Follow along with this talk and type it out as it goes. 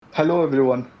Hello,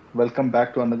 everyone. Welcome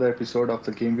back to another episode of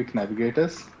the Game Week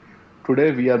Navigators.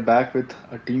 Today, we are back with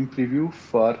a team preview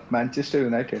for Manchester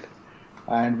United,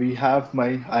 and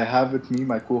I have with me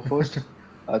my co-host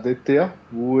Aditya,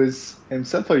 who is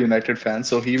himself a United fan.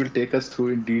 So he will take us through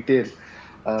in detail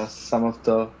some of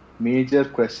the major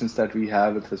questions that we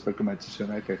have with respect to Manchester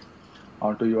United.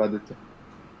 On to you, Aditya.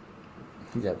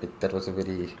 Yeah, but that was a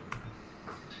very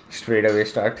straightaway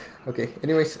start. Okay.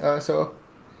 Anyways, so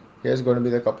here's going to be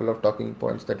the couple of talking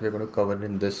points that we're going to cover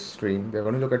in this stream. We're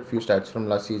going to look at few stats from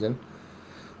last season,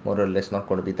 more or less not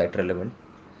going to be that relevant.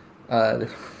 We're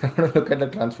going to look at the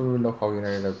transfer window, how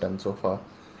United have done so far.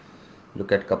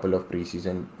 Look at a couple of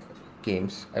preseason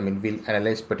games. I mean, we'll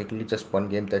analyze particularly just one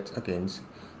game that's against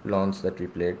Lens that we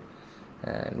played,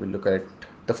 and we'll look at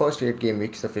the first 8 game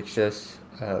weeks, the fixtures,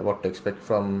 what to expect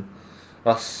from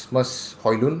Rasmus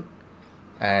Højlund,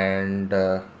 and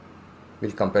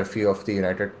we'll compare few of the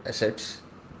United assets.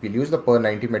 We'll use the per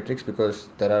 90 metrics because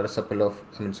there are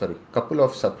a couple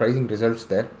of surprising results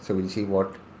there. So we'll see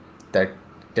what that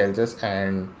tells us.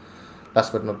 And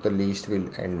last but not the least, we'll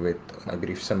end with my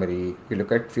brief summary. We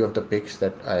look at few of the picks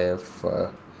that I have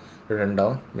written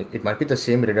down. It might be the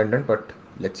same redundant, but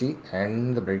let's see.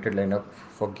 And the breakdown lineup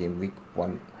for game week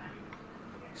 1.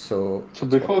 So So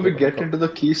that's before what we we're going to get cover. into the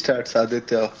key stats,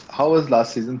 Aditya, how was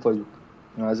last season for you,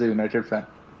 as a United fan?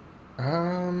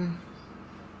 Um,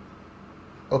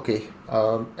 okay.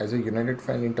 As a United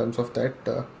fan, in terms of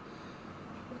that,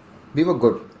 we were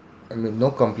good. I mean,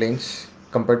 no complaints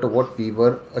compared to what we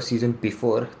were a season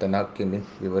before the NAG came in.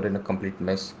 We were in a complete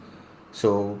mess.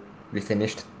 So we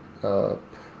finished uh,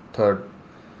 third,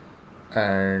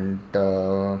 and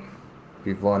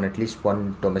we won at least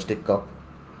one domestic cup.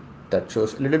 That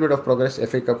shows a little bit of progress.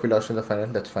 FA Cup we lost in the final.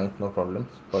 That's fine, no problems.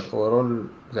 But overall,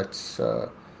 that's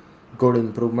good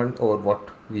improvement over what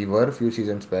we were a few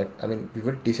seasons back. I mean, we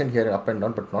were decent here, up and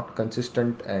down, but not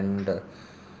consistent, and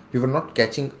we were not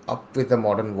catching up with the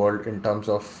modern world in terms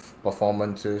of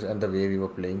performances and the way we were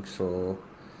playing. So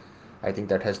I think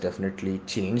that has definitely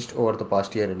changed over the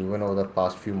past year and even over the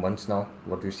past few months now.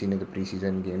 What we've seen in the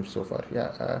preseason games so far,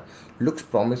 yeah, looks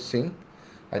promising.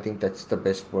 I think that's the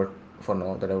best word for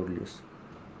now that I would use.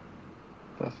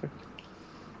 Perfect.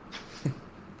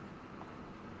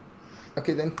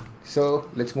 Okay, then. So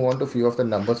let's move on to a few of the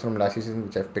numbers from last season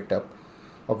which I've picked up.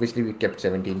 Obviously, we kept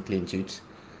 17 clean sheets.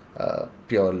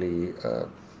 Purely,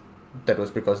 that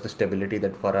was because the stability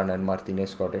that Varane and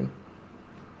Martinez got in.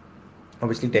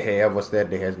 Obviously, De Gea was there.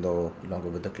 De Gea is no longer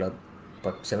with the club.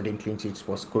 But 17 clean sheets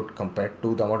was good compared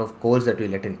to the amount of goals that we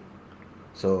let in.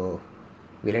 So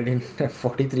we let in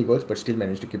 43 goals, but still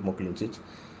managed to keep more clean sheets.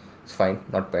 It's fine,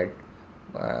 not bad.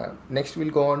 Next, we'll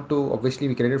go on to obviously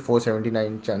we created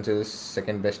 479 chances,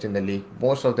 second best in the league.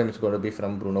 Most of them is going to be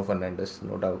from Bruno Fernandes,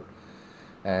 no doubt.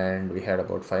 And we had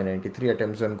about 593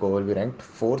 attempts on goal. We ranked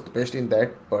fourth best in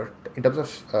that, but in terms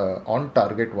of on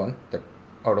target one, that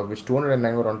out of which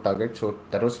 209 were on target, so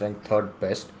that was ranked third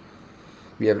best.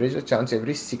 We average a chance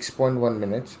every 6.1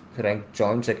 minutes, ranked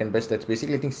joint second best. That's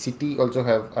basically, I think City also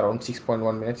have around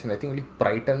 6.1 minutes, and I think only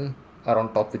Brighton are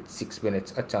on top with 6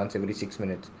 minutes, a chance every 6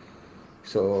 minutes.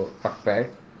 So, not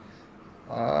bad.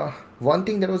 One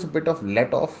thing that was a bit of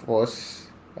let off was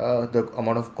the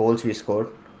amount of goals we scored.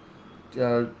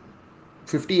 Uh,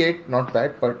 58, not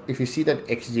bad, but if you see that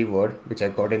XG word, which I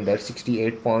got in there,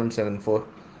 68.74,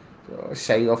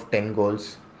 shy of 10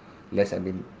 goals less. I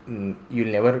mean,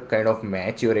 you'll never kind of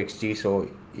match your XG, so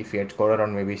if you had scored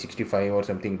around maybe 65 or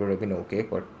something, it would have been okay,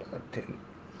 but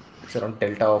it's around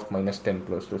delta of minus 10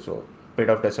 close to, so bit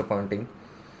of disappointing.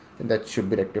 And that should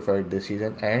be rectified this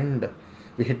season. And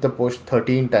we hit the post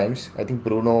 13 times. I think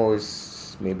Bruno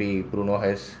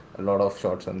has a lot of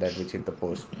shots on that which hit the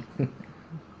post.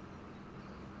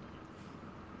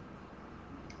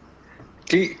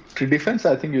 To defense,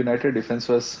 I think United defense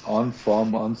was on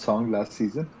form, on song last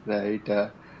season, right?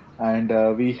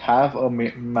 And we have a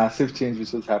massive change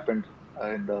which has happened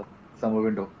in the summer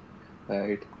window,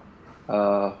 right?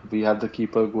 We have the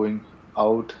keeper going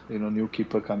out, new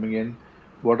keeper coming in.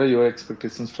 What are your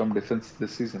expectations from defense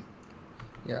this season?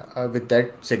 Yeah, with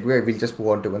that segue, we'll just move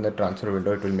on to when the transfer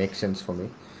window. It will make sense for me.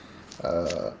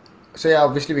 Uh, so yeah,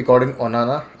 obviously we got in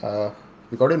Onana.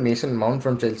 We got in Mason Mount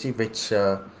from Chelsea, which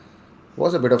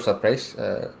was a bit of surprise.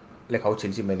 Like how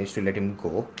Chelsea managed to let him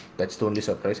go. That's the only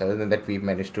surprise. Other than that, we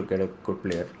managed to get a good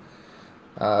player.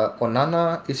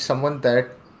 Onana is someone that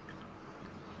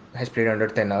has played under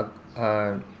Ten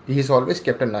Hag. He's always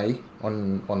kept an eye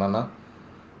on Onana.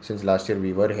 Since last year,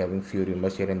 we were having few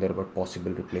rumors here and there about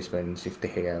possible replacements if the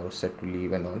Gea was set to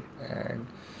leave and all. And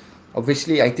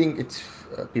Obviously, I think it's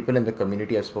people in the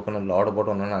community have spoken a lot about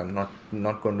Onana. I'm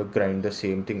not going to grind the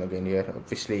same thing again here.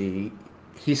 Obviously,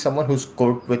 he's someone who's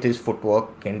good with his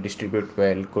footwork, can distribute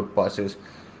well, good passes.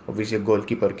 Obviously, a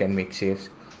goalkeeper can make saves,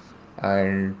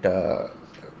 and I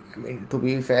mean, to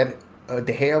be fair,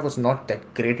 De Gea was not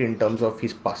that great in terms of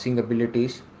his passing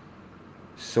abilities.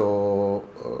 So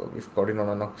we've got in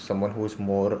on someone who's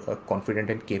more confident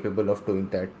and capable of doing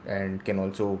that, and can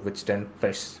also withstand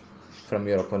press from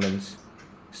your opponents.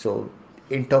 So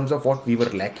in terms of what we were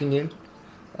lacking in,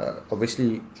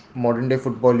 obviously modern day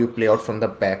football you play out from the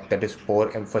back, that is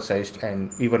more emphasized,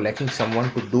 and we were lacking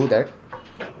someone to do that.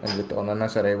 And with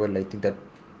Onana's arrival, I think that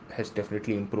has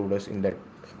definitely improved us in that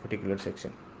particular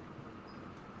section.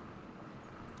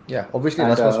 Yeah, obviously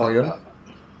And Rasmus Højlund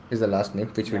is the last name,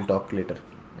 which yeah, we'll talk later.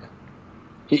 Yeah.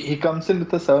 he comes in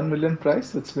with a 7 million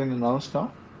price. It's been announced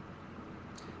now.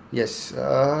 Yes,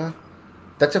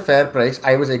 that's a fair price.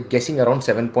 I was guessing around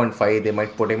 7.5. They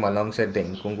might put him alongside the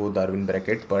Nkunku Darwin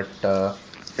bracket, but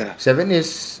Yeah, 7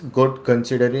 is good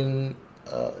considering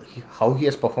how he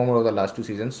has performed over the last two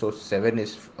seasons. So 7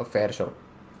 is a fair shot.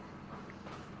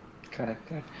 correct,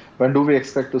 correct. When do we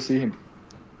expect to see him?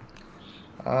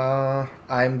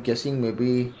 I'm guessing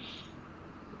maybe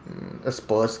a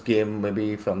Spurs game,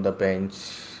 maybe from the bench,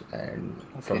 and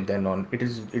from Okay. then on,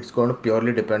 it's going to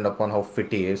purely depend upon how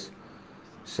fit he is.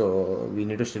 So we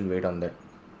need to still wait on that,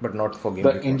 but not for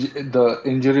game week 1. The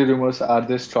injury rumors, are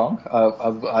they strong?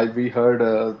 We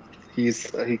heard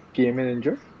he came in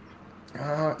injured.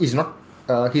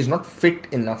 He's not fit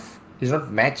enough. He's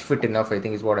not match fit enough, I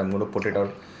think is what I'm going to put it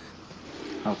out.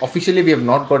 Okay. Okay. Officially, we have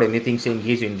not got anything saying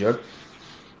he's injured.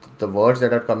 The words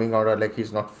that are coming out are like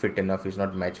he's not fit enough. He's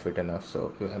not match fit enough.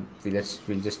 So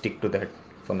we'll just stick to that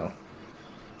for now.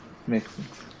 Makes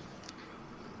sense.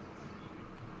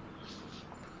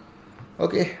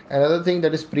 Okay, another thing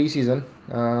that is pre-season.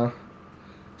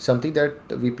 Something that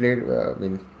we played.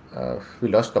 We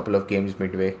lost a couple of games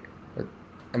midway. Uh,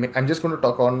 I mean, I'm just going to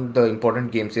talk on the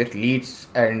important games here. Leeds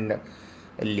and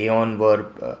Leon were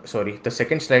sorry. The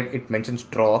second slide it mentions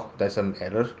draw. There's some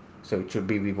error, so it should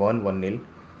be we won 1-0.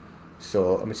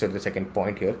 So I mean, sorry, the second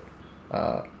point here.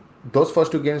 Uh, those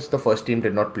first two games, the first team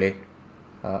did not play.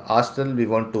 Arsenal we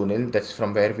won 2-0. That's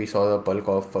from where we saw the bulk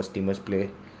of first teamers play.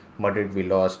 Madrid we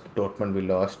lost. Dortmund we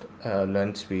lost.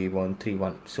 Lens we won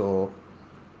 3-1. So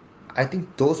I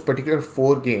think those particular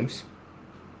four games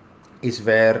is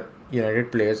where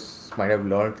United players might have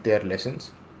learned their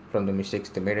lessons from the mistakes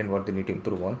they made and what they need to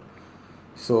improve on.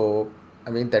 So, I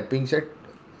mean, that being said,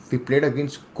 we played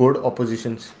against good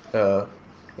oppositions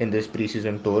in this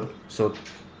preseason tour. So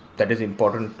that is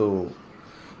important to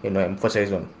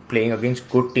emphasize on. Playing against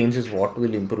good teams is what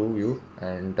will improve you,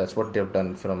 and that's what they've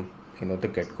done from the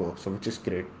get go. So which is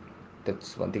great.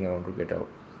 That's one thing I want to get out.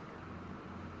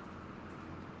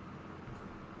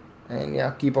 And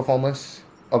yeah, key performance.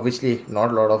 Obviously,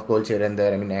 not a lot of goals here and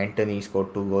there. I mean, Anthony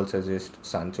scored two goals assist,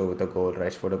 Sancho with a goal,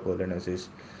 Rashford a goal and assist,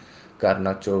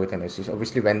 Garnacho with an assist.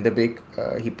 Obviously, Van de Beek,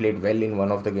 he played well in one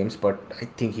of the games, but I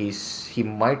think he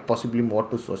might possibly more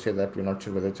to Sociedad. We're not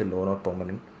sure whether it's a loan or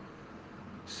permanent.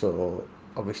 So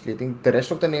obviously, I think the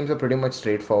rest of the names are pretty much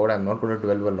straightforward. I'm not going to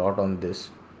dwell a lot on this.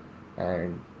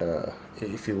 And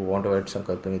if you want to add some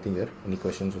anything there, any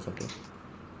questions or something.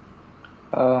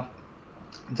 Uh,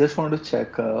 just want to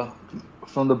check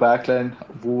from the back line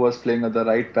who was playing at the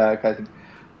right back. I think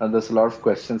there's a lot of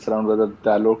questions around whether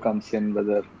Dalot comes in,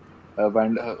 whether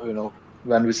Van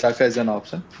Bissaka is an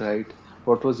option, right?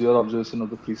 What was your observation of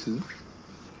the preseason?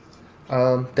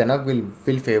 Tenag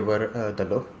will favor the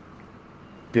low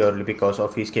purely because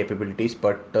of his capabilities.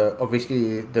 But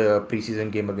obviously, the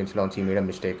preseason game against Lens, he made a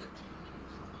mistake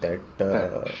that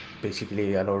Correct.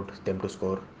 basically allowed them to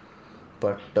score.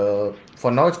 But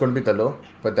for now, it's going to be Dalo,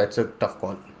 but that's a tough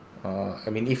call. I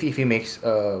mean, if he makes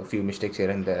a few mistakes here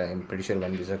and there, I'm pretty sure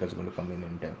Van Bissaka is going to come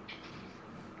in time.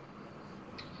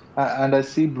 And I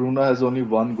see Bruno has only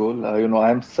one goal.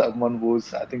 I'm someone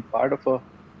who's, I think, part of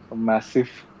a massive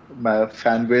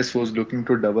fan base who's looking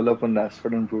to develop on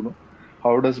Rashford and Bruno.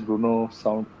 How does Bruno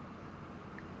sound?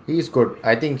 He's good.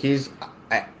 I think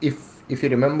if you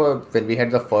remember when we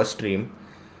had the first stream,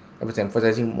 I was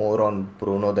emphasizing more on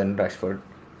Bruno than Rashford,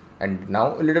 and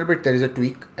now a little bit there is a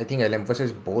tweak. I think I'll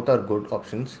emphasize both are good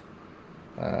options,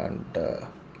 and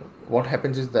what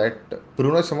happens is that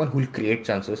Bruno is someone who will create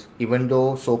chances. Even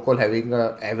though so-called having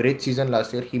a average season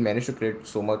last year, he managed to create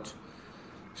so much.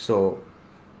 So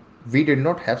we did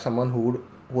not have someone who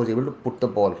was able to put the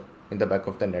ball in the back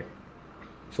of the net.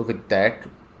 So with that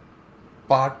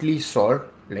partly solved,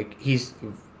 like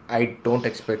I don't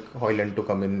expect Hoyland to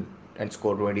come in and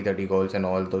score 20, 30 goals and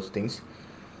all those things.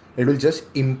 It will just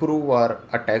improve our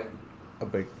attack a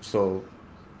bit. So,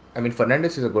 I mean,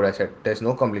 Fernandez is a good asset. There's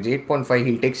no complaints. 8.5,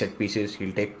 he'll take set pieces,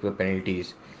 he'll take the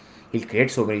penalties, he'll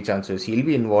create so many chances, he'll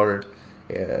be involved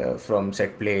from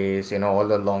set plays, all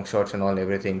the long shots and all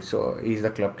everything. So, he's the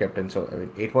club captain. So, I mean,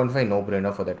 8.5, no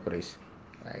brainer for that price.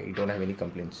 I don't have any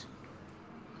complaints.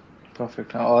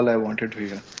 Perfect. All I wanted to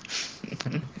hear.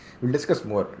 We'll discuss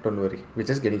more, don't worry. We're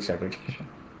just getting started.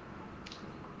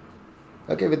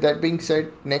 Okay, with that being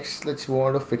said, next let's move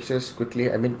on to fixtures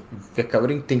quickly. I mean, we're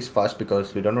covering things fast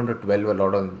because we don't want to dwell a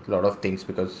lot on a lot of things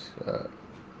because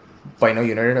by now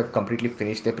United have completely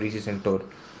finished their preseason tour.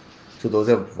 So those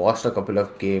who have watched a couple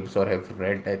of games or have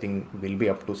read, I think, will be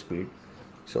up to speed.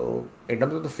 So in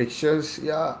terms of the fixtures,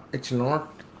 yeah, it's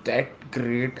not that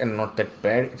great and not that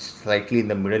bad. It's slightly in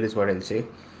the middle, is what I'll say.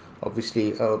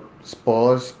 Obviously,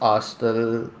 Spurs,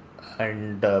 Arsenal,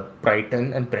 and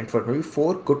Brighton and Brentford, maybe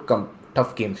four good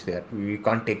tough games there. We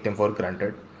can't take them for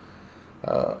granted.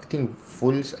 I think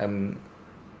Wolves.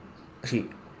 See,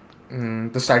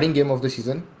 the starting game of the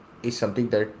season is something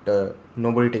that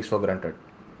nobody takes for granted.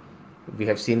 We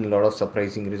have seen a lot of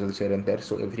surprising results here and there.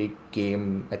 So every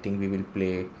game, I think we will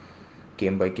play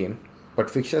game by game. But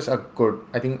fixtures are good.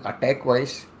 I think attack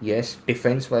wise, yes.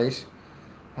 Defense wise,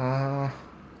 uh,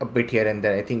 a bit here and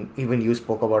there. I think even you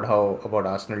spoke about how about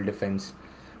Arsenal defense,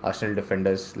 Arsenal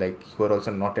defenders. Like you are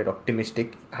also not that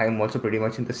optimistic. I am also pretty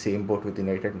much in the same boat with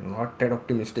United. Not that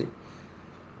optimistic,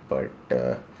 but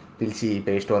we'll see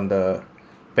based on the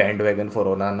bandwagon for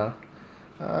Onana.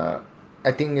 Uh,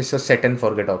 I think it's a set and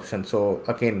forget option. So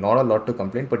again, not a lot to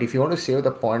complain. But if you want to save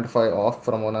the point 0.5 off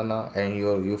from Onana and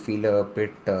you feel a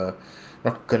bit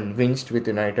not convinced with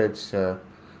United's uh,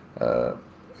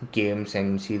 games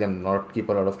and see them not keep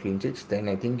a lot of clean sheets, then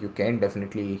I think you can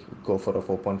definitely go for a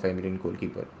 4.5 million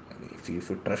goalkeeper. If you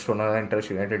trust Onana and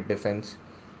trust United defense,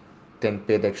 then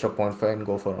pay the extra point 0.5 and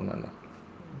go for Onana.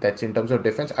 That's in terms of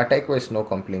defense. Attack wise, no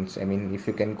complaints. I mean, if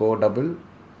you can go double,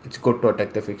 it's good to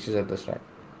attack the fixtures at the start.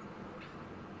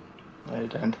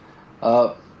 Right. And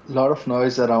a lot of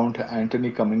noise around Anthony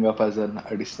coming up as an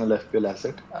additional FPL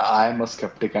asset. I am a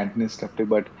skeptic, Anthony is skeptic,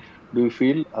 but do you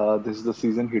feel this is the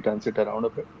season he turns it around a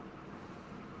bit?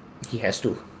 He has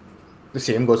to. The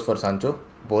same goes for Sancho.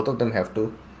 Both of them have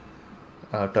to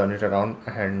turn it around,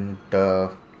 and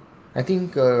I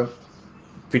think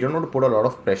we don't want to put a lot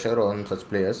of pressure on such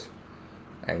players.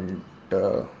 And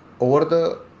over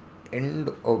the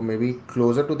end, or maybe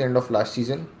closer to the end of last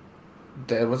season,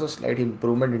 there was a slight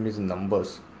improvement in his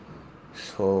numbers.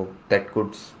 So that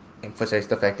could emphasize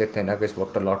the fact that Ten Hag has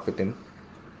worked a lot with him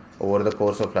over the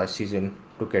course of last season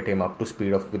to get him up to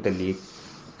speed of with the league.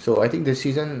 So I think this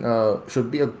season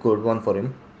should be a good one for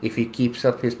him if he keeps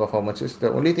up his performances.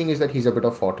 The only thing is that he's a bit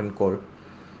of hot and cold,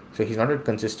 so he's not that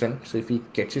consistent. So if he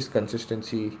gets his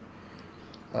consistency,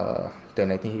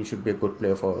 then I think he should be a good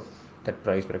player for that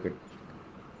price bracket.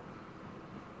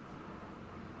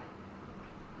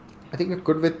 I think we're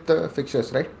good with the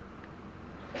fixtures, right?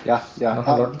 Yeah, yeah. Not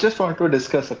a lot. Just want to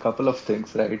discuss a couple of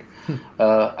things, right?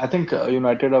 I think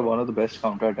United are one of the best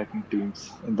counter-attacking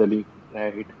teams in the league,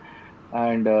 right?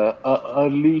 And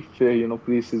early,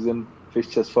 preseason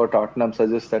fixtures for Tottenham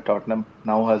suggest that Tottenham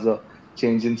now has a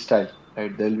change in style,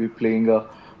 right? They'll be playing a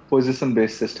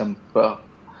position-based system, a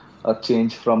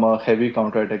change from a heavy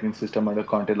counter-attacking system under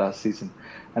Conte last season.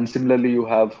 And similarly, you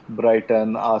have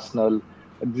Brighton, Arsenal.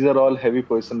 These are all heavy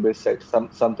position-based sides,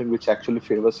 something which actually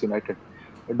favors United.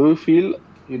 Do you feel,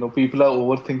 people are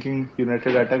overthinking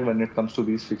United attack when it comes to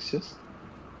these fixtures?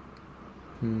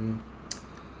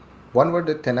 One word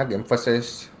that Ten Hag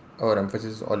emphasized or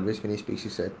emphasizes always when he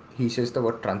speaks, he says the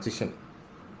word transition.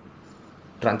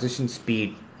 Transition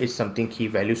speed is something he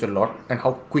values a lot, and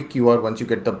how quick you are once you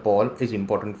get the ball is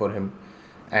important for him.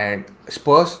 And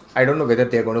Spurs, I don't know whether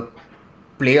they're going to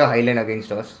play a highline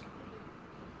against us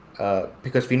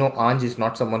because we know Ange is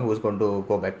not someone who is going to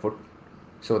go back foot.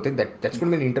 So I think that's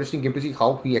going to be an interesting game to see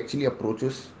how he actually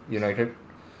approaches United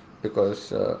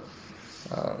because uh,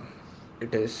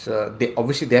 it is they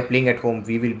obviously they're playing at home.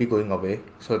 We will be going away,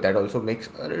 so that also makes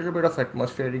a little bit of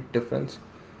atmospheric difference.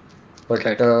 But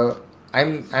Right.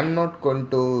 I'm not going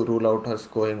to rule out us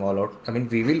going all out. I mean,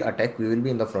 we will attack. We will be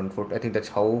in the front foot. I think that's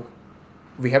how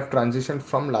we have transitioned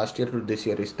from last year to this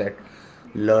year. Is that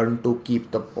learn to keep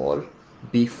the ball,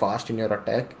 be fast in your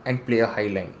attack, and play a high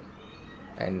line.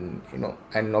 And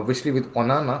obviously with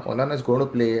Onana is going to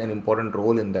play an important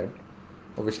role in that.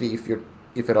 Obviously, if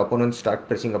your opponents start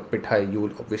pressing a bit high, you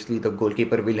will obviously the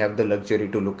goalkeeper will have the luxury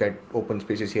to look at open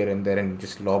spaces here and there and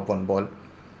just lob one ball.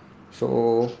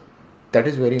 So that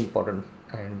is very important,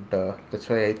 and that's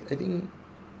why I think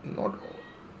not.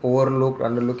 overlook,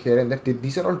 underlook here and there.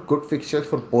 These are all good fixtures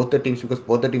for both the teams because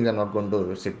both the teams are not going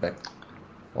to sit back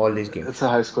all these games. It's a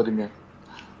high scoring game.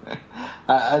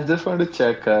 I just want to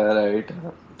check, right?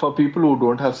 For people who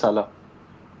don't have Salah,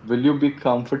 will you be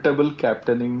comfortable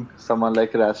captaining someone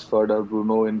like Rashford or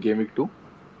Bruno in Game Week 2?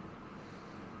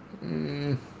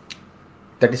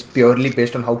 That is purely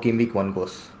based on how game week 1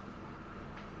 goes.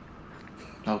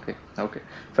 Okay, okay.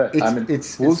 Fair. I It's mean,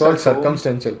 it's it's Wolves all at home.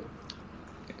 circumstantial.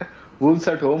 Wolves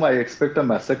at home, I expect a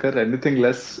massacre. Anything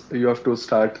less, you have to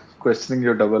start questioning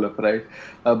your double up, right?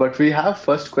 But we have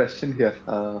first question here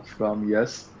from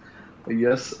Yes.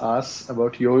 Yes asks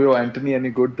about Yo-Yo Anthony, any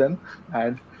good then?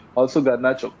 And also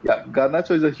Garnacho. Yeah,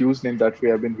 Garnacho is a huge name that we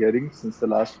have been hearing since the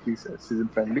last pre-season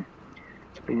friendly.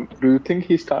 Do you think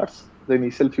he starts the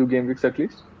initial few game weeks at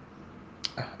least?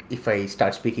 If I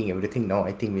start speaking everything now,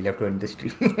 I think we'll have to end the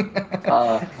stream.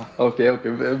 Okay, okay.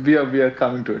 We are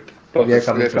coming to it. We are Perfect.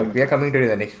 We coming are to it. coming We to are it. coming to it in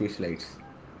the next few slides.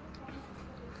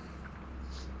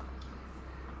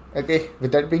 Okay,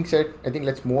 with that being said, I think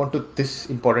let's move on to this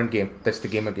important game. That's the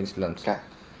game against Lens. Okay.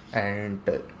 And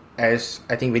as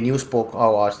I think when you spoke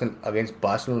how Arsenal against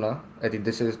Barcelona, I think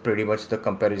this is pretty much the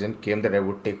comparison game that I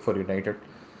would take for United.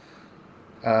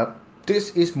 Uh,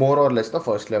 this is more or less the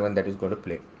first 11 that is going to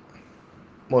play.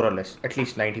 More or less, at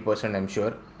least 90% I'm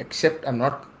sure. Except I'm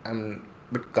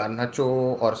but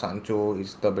Garnacho or Sancho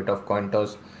is the bit of coin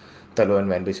toss. Talo and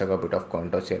Van Bissaka bit of coin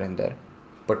toss here and there.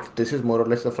 But this is more or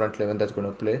less the front 11 that's going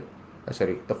to play.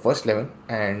 Sorry, the first 11.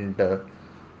 And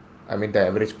I mean, the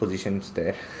average positions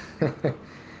there.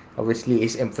 Obviously,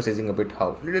 is emphasizing a bit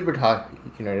how, little bit how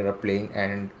United are playing,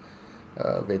 and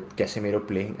with Casemiro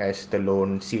playing as the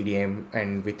lone CDM,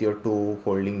 and with your two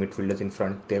holding midfielders in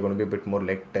front, they're going to be a bit more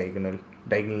like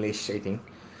diagonalish, I think.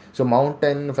 So Mount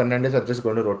and Fernandez are just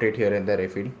going to rotate here and there, I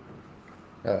feel.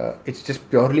 It's just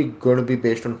purely going to be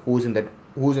based on who's in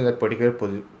that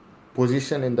particular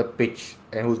position in the pitch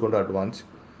and who's going to advance.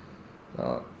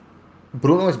 Uh,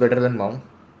 Bruno is better than Mount,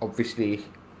 obviously,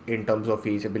 in terms of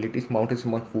his abilities. Mount is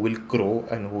someone who will grow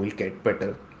and who will get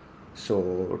better.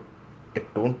 So,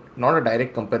 don't not a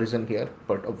direct comparison here,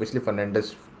 but obviously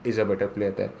Fernandez is a better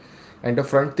player there. And the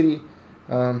front three,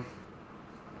 um,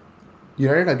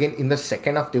 United again in the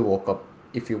second half they woke up.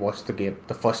 If you watch the game,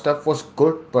 the first half was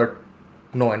good, but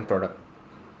no end product.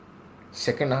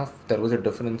 Second half there was a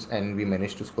difference, and we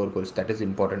managed to score goals. That is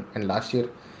important. And last year,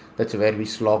 that's where we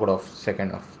slogged off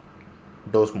second half,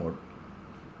 dose mode.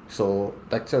 So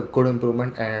that's a good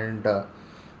improvement, and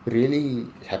really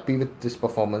happy with this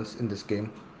performance in this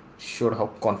game. Showed how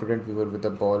confident we were with the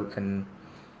ball, and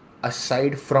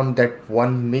aside from that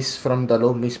one miss from the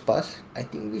low miss pass, I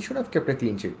think we should have kept a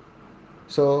clean sheet.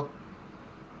 So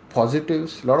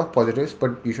positives, a lot of positives,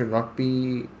 but you should not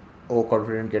be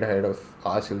overconfident, get ahead of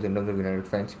ourselves in terms of United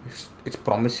fans. It's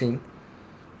promising,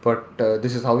 but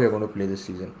this is how we are going to play this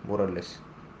season, more or less.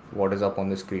 What is up on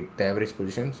the screen? The average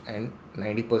positions, and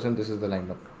 90% this is the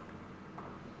lineup.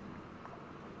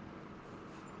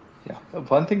 Yeah.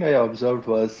 One thing I observed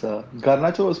was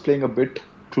Garnacho was playing a bit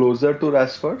closer to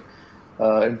Rashford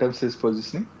in terms of his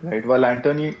positioning, right? While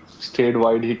Anthony stayed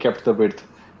wide, he kept the width,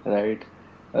 right?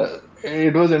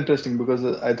 It was interesting because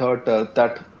I thought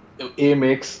that A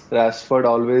makes Rashford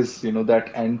always,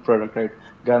 that end product, right?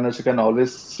 Garnacho can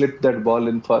always slip that ball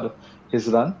in for his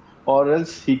run, or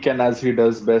else he can, as he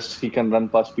does best, he can run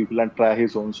past people and try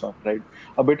his own shot, right?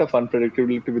 A bit of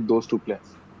unpredictability with those two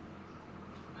players.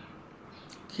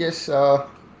 Yes, I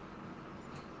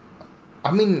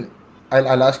mean,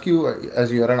 I'll ask you,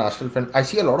 as you're an Arsenal fan, I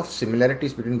see a lot of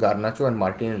similarities between Garnacho and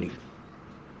Martinelli.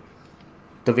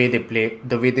 The way they play,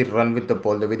 the way they run with the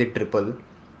ball, the way they dribble,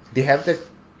 they have that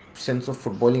sense of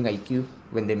footballing IQ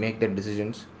when they make their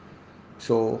decisions.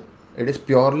 So it is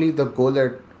purely the goal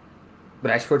that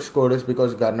Rashford scored is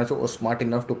because Garnacho was smart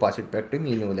enough to pass it back to him.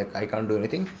 He knew, like, I can't do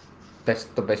anything. That's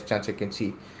the best chance I can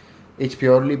see. It's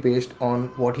purely based on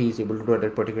what he is able to do at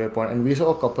that particular point. And we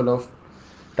saw a couple of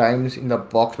times in the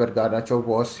box where Garnacho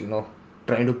was,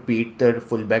 trying to beat the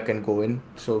fullback and go in.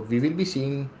 So we will be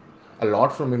seeing a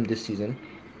lot from him this season.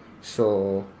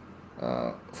 So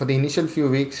for the initial few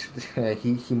weeks,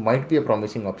 he might be a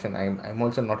promising option. I'm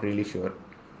also not really sure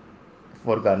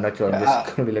for Garnacho. I'm just Yeah,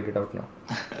 going to let it out now.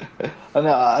 and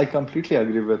I completely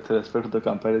agree with respect to the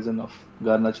comparison of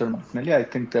Garnacho and Martinelli. I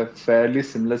think they're fairly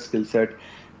similar skill set.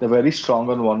 They're very strong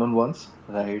on one-on-ones,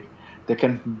 right? They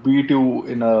can beat you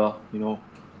in a,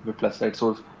 whiplash, right?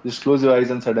 So just close your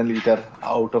eyes and suddenly they're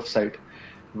out of sight.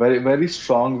 Very, very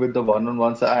strong with the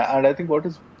one-on-ones. And I think what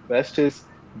is best is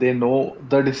they know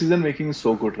the decision making is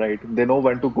so good, right? They know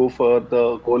when to go for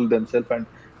the goal themselves and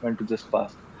when to just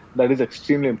pass. That is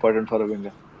extremely important for a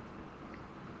winger.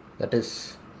 That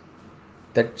is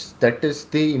that is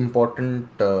the important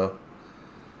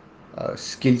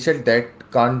skill set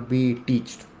that can't be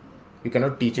taught. You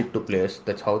cannot teach Yeah, it to players.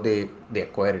 That's how they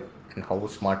acquire it and how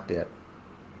smart they are.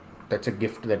 That's a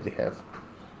gift that they have.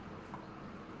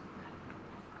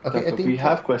 Okay, I definitely. We think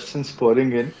have questions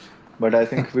pouring in, but I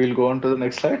think we'll go on to the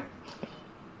next slide.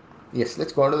 yes.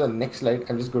 Let's go on to the next slide.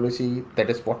 I'm just going to see that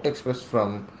is what express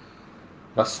from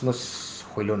Rasmus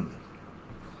Hoylund.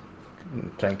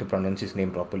 Trying to pronounce his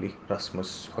name properly,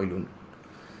 Rasmus Hoylund.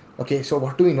 Okay, so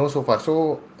what do we know so far?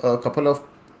 So a couple of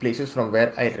places from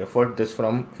where I referred this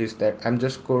from is that I'm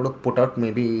just going to put out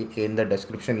maybe in the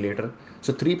description later.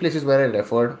 So three places where I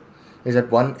referred is that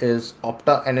one is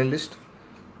Opta Analyst,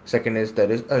 second is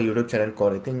there is a YouTube channel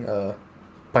called I think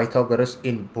Pythagoras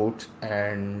in Boots,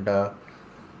 and the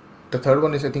third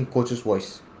one is I think Coach's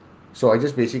Voice. So I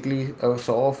just basically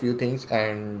saw a few things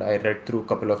and I read through a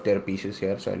couple of their pieces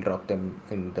here. So I'll drop them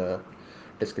in the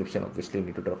description. Obviously,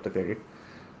 need to drop the credit.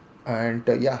 And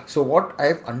yeah, so what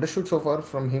I've understood so far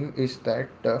from him is that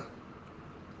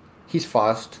he's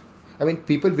fast. I mean,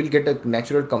 people will get a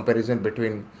natural comparison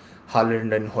between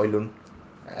Haaland and Højlund.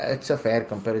 It's a fair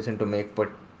comparison to make, but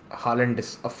Haaland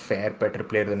is a fair better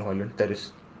player than Højlund. There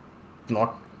is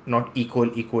not equal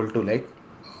to like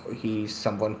he's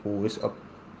someone who is a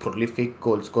prolific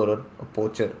goal scorer, a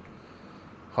poacher.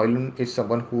 Højlund is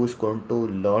someone who is going to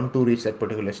learn to reach that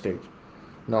particular stage.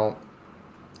 Now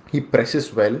he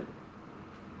presses well.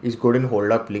 He's good in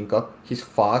hold up, link up. He's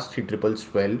fast. He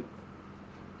dribbles well,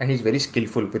 and he's very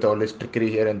skillful with all his trickery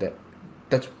here and there.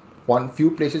 That's one few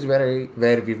places where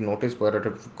we've noticed where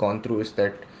I've gone through is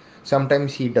that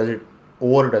sometimes he does it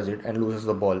overdoes it and loses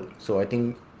the ball. So I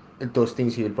think those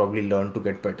things he will probably learn to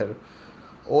get better.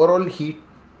 Overall, he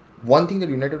one thing that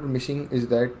United were missing is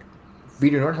that we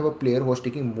do not have a player who was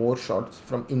taking more shots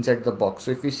from inside the box.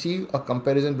 So if we see a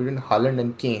comparison between Haaland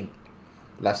and Kane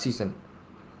last season,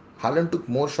 Haaland took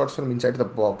more shots from inside the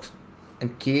box,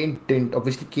 and Kane didn't.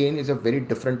 Obviously, Kane is a very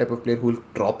different type of player who will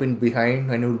drop in behind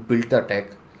and who will build the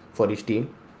attack for his team.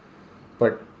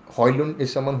 But Højlund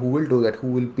is someone who will do that, who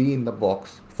will be in the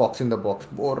box, fox in the box,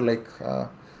 more like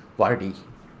Vardy.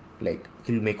 Like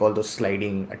he'll make all those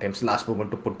sliding attempts, last moment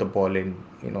to put the ball in.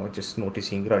 Just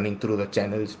noticing, running through the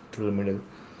channels through the middle.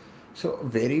 So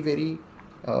very very,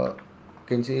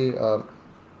 can say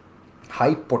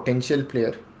high potential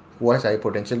player who has high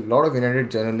potential. A lot of United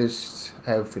journalists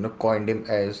have coined him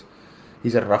as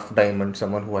he's a rough diamond,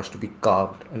 someone who has to be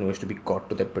carved and who has to be caught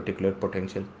to that particular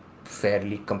potential.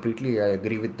 Fairly, completely, I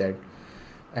agree with that.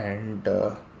 And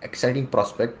exciting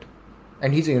prospect,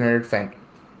 and he's a United fan.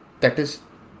 That is,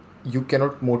 you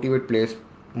cannot motivate players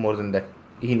more than that.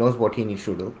 He knows what he needs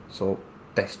to do, so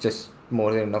that's just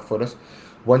more than enough for us.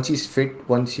 Once he's fit,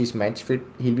 once he's match fit,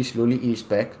 he'll be slowly eased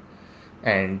back,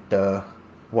 and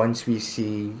once we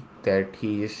see that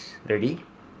he is ready,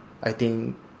 I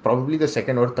think probably the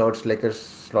second or third striker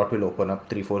slot will open up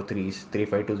 3-4-3s,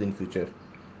 3-5-2s in future.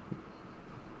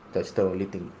 That's the only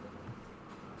thing.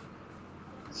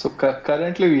 So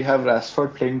currently we have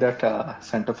Rashford playing that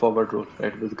center forward role,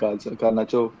 right, with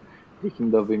Garnacho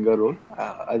taking the winger role.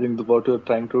 I think what you're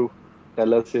trying to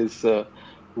tell us is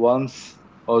once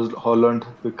Holland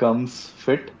becomes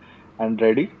fit and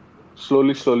ready,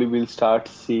 slowly we'll start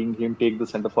seeing him take the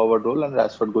center forward role and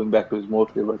Rashford going back to his more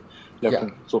favored left Yeah,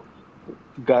 wing. So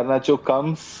Garnacho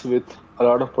comes with a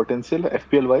lot of potential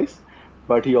FPL wise,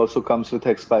 but he also comes with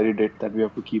expiry date that we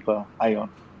have to keep an eye on,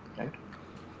 right?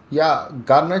 yeah.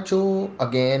 Garnacho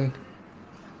again.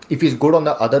 If he's good on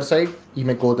the other side, he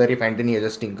may go there. If Anthony is a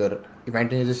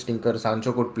stinker,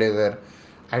 Sancho could play there.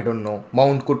 I don't know.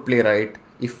 Mount could play right.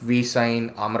 If we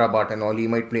sign Amrabat and all, he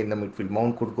might play in the midfield.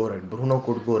 Mount could go right. Bruno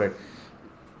could go right.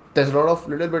 There's a lot of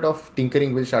little bit of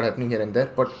tinkering will start happening here and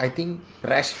there. But I think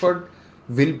Rashford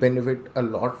will benefit a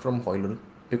lot from Højlund,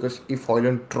 because if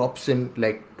Højlund drops in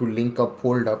like to link up,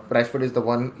 hold up, Rashford is the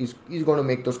one. He's going to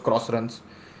make those cross runs,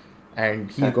 and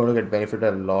he's Correct. going to get benefit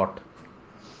a lot.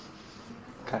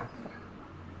 Correct.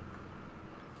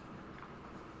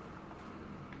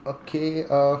 Okay,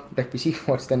 let me see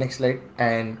what's the next slide.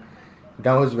 And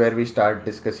now is where we start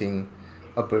discussing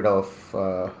a bit of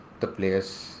the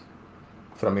players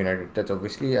from United. That's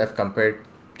obviously I've compared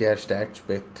their stats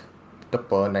with the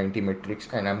per 90 metrics,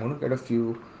 and I'm going to get a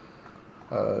few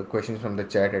questions from the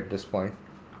chat at this point.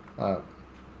 Uh,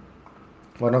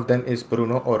 One of them is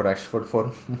Bruno or Rashford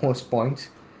for most points.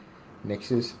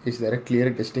 Next is there a clear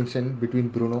distinction between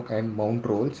Bruno and Mount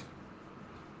roles?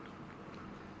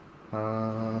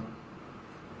 Uh,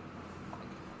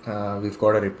 we've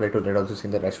got a reply to that also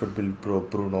saying that Rashford will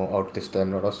Bruno out this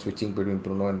time, not of switching between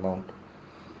Bruno and Mount.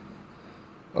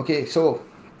 Okay, so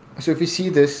So if you see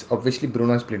this, obviously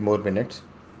Bruno has played more minutes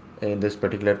in this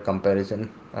particular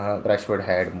comparison. Rashford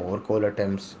had more goal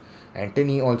attempts.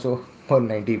 Anthony also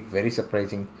 190, very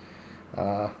surprising.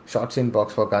 Shots in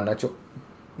box for Garnacho.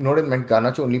 Note in mind,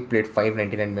 Garnacho only played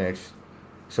 599 minutes.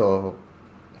 So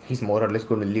he's more or less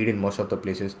going to lead in most of the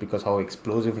places because how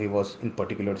explosive he was in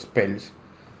particular spells.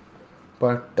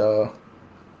 But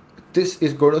this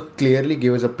is going to clearly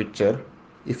give us a picture.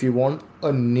 If you want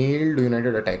a nailed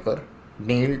United attacker,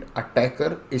 nailed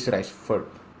attacker is Rashford.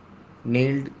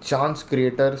 Nailed chance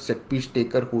creator, set piece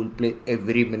taker who will play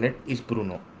every minute is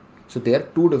Bruno. So they are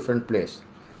two different players.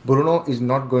 Bruno is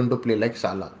not going to play like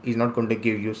Salah. He's not going to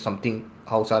give you something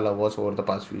how Salah was over the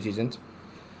past few seasons.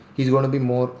 He's going to be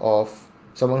more of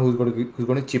someone who's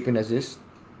going to chip in assists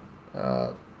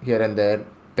uh, here and there,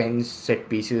 pens, set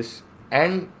pieces,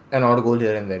 and an odd goal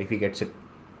here and there if he gets it.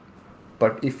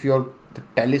 But if you're the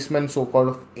talisman, so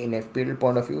called, in FPL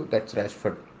point of view, that's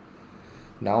Rashford.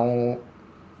 Now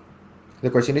the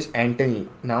question is Anthony.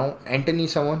 Now Anthony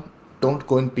is someone, don't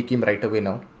go and pick him right away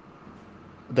now.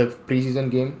 The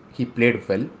preseason game he played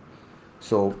well.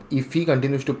 So if he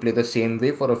continues to play the same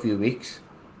way for a few weeks,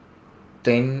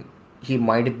 then he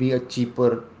might be a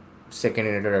cheaper second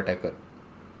United attacker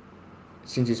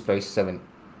since he's priced 7.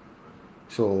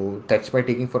 So that's my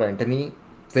taking for Anthony.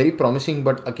 Very promising,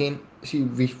 but again, see,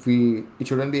 we it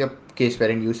shouldn't be a case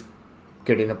wherein you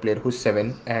get in a player who's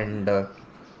 7 and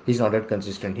he's not that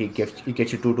consistent. He gets you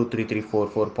 2 2 3 3 4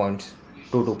 4 points,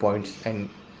 2 2 points, and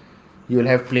you will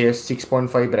have players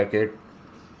 6.5 bracket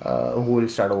who will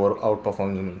start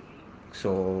outperforming me.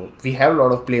 So we have a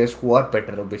lot of players who are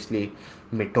better, obviously,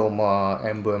 Mitoma,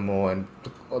 Mbuemo, and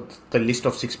the list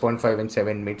of 6.5 and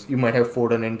 7 mids. You might have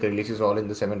Foden and Grealish is all in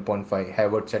the 7.5,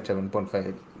 Havertz at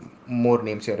 7.5, more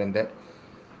names here and there.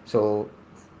 So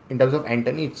in terms of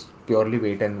Anthony, it's purely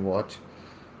wait and watch.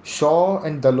 Shaw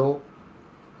and Dalot,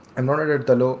 I'm not at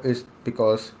Dalot is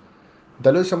because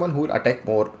Dalot is someone who will attack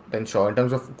more than Shaw in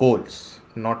terms of goals,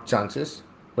 not chances.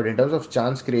 But in terms of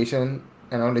chance creation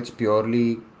and all, it's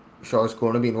purely Shaw's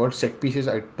going to be involved. Set pieces,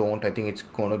 I don't. I think it's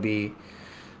going to be.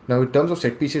 Now, in terms of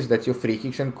set pieces, that's your free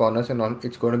kicks and corners and all.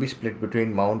 It's going to be split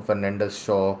between Mount, Fernandez,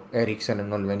 Shaw, Ericsson,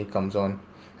 and all when he comes on.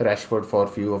 Rashford for a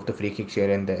few of the free kicks here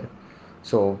and there.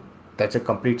 So that's a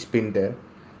complete spin there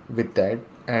with that.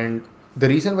 And the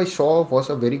reason why Shaw was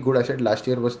a very good asset last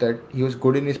year was that he was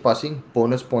good in his passing,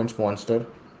 bonus points monster.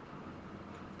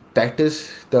 That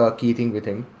is the key thing with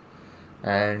him.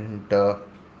 And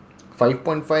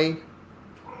 5.5,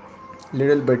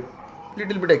 little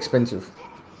bit expensive,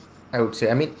 I would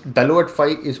say. I mean, Dalo at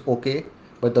 5 is okay,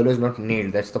 but Dalo is not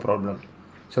nailed. That's the problem.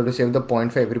 So to save the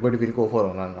point 5, everybody will go for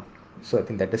Onana. So I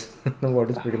think that is what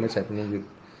is pretty much happening with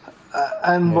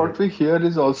And United. what we hear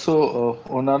is also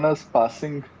Onana's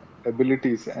passing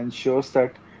abilities ensures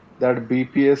that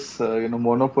BPS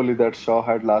monopoly that Shaw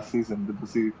had last season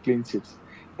with the clean sheets,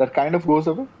 that kind of goes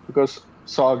away because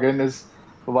Shaw again is,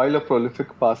 while a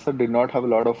prolific passer, did not have a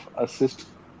lot of assist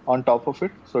on top of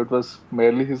it. So it was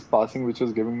merely his passing which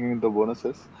was giving him the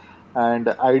bonuses. And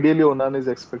ideally, Onana is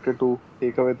expected to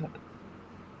take away that.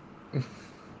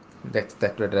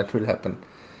 That will happen.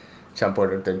 Some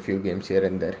point in few games here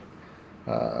and there.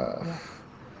 Uh, Yeah.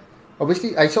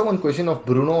 Obviously, I saw one question of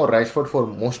Bruno or Rashford for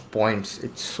most points.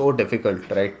 It's so difficult,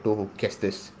 right, to guess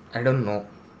this. I don't know.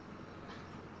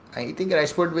 I think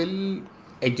Rashford will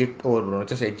edge it over Bruno,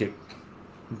 just edge it.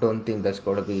 Don't think that's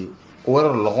got to be over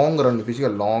a long run. If you see a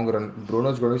long run,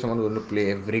 Bruno's going to be someone who's going to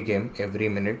play every game, every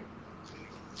minute.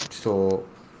 So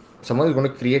someone is going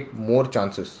to create more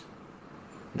chances.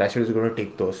 Rashford is going to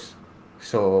take those.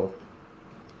 So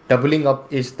doubling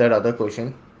up is that other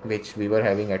question which we were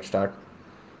having at start.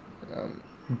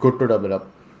 Good to double up.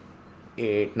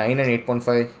 9 and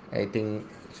 8.5. I think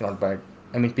it's not bad.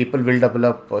 I mean, people will double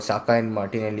up Saka and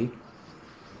Martinelli.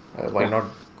 Why Yeah. not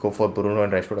go for Bruno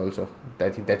and Rashford also? I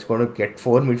think that's going to get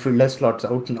four midfielder slots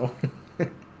out now.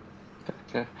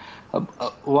 Okay.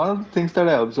 One of the things that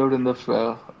I observed in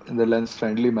the Lens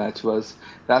friendly match was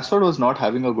Rashford was not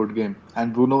having a good game,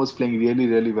 and Bruno was playing really,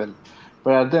 really well.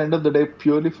 But at the end of the day,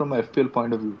 purely from a FPL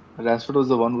point of view, Rashford was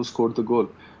the one who scored the goal,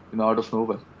 out of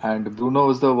nowhere, and Bruno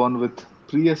was the one with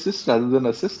pre-assist rather than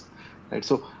assist, right?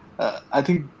 So I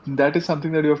think that is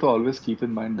something that you have to always keep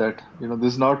in mind that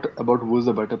this is not about who is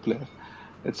the better player.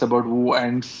 It's about who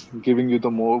ends giving you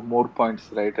the more points,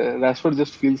 right? Rashford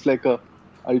just feels like a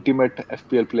ultimate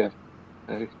FPL player,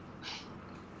 right?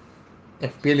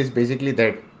 FPL is basically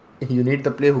that you need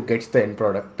the player who gets the end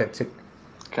product. That's it.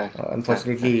 Correct, correct,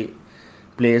 correct. Unfortunately,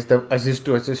 players the assist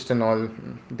to assist and all,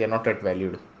 they're not that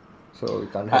valued. So we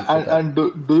can't help with And that. and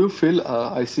do you feel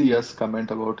I see yes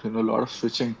comment about a lot of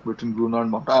switching between Bruno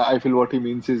and Mount. I feel what he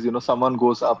means is someone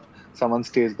goes up, someone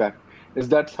stays back. Is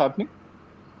that happening?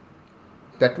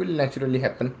 That will naturally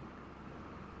happen.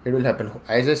 It will happen.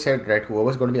 As I said, right,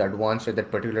 whoever's going to be advanced at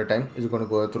that particular time is going to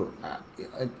go through.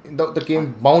 The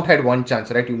game, Mount had one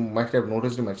chance, right? You must have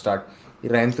noticed him at start. He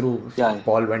ran through, Yeah.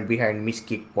 ball went behind, miss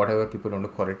kick, whatever people want to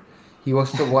call it. He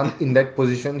was the one in that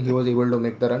position. He was able to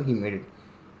make the run. He made it.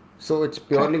 So it's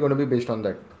Correct. purely going to be based on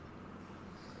that.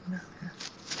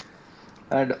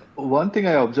 And one thing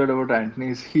I observed about Anthony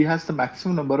is he has the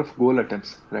maximum number of goal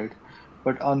attempts, right?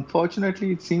 But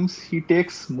unfortunately, it seems he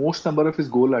takes most number of his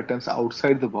goal attempts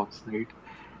outside the box, right?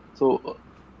 So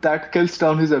that kills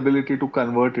down his ability to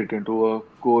convert it into a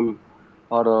goal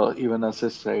or even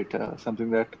assist, right?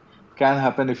 Something that can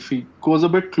happen if he goes a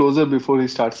bit closer before he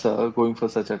starts going for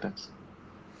such attempts.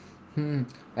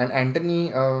 And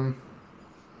Anthony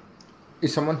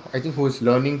is someone I think who is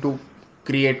learning to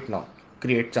create now,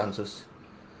 create chances.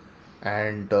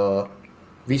 And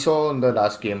we saw in the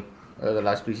last game, the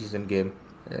last preseason game,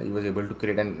 he was able to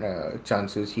create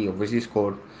chances. He obviously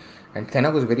scored, and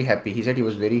Thena was very happy. He said he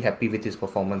was very happy with his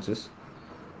performance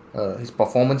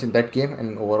in that game,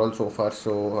 and overall so far.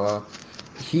 So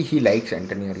he likes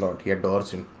Anthony a lot. He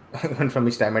adores him, even from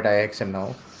his time at Ajax and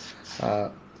now. Uh,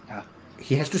 Yeah.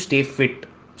 he has to stay fit.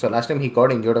 So last time he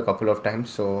got injured a couple of times.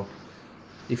 So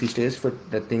if he stays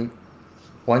fit, the thing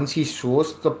once he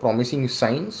shows the promising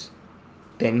signs,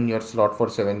 then your slot for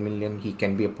 7 million, he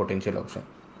can be a potential option.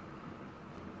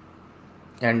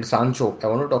 And Sancho, I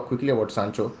want to talk quickly about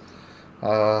Sancho.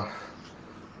 Uh,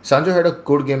 Sancho had a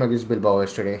good game against Bilbao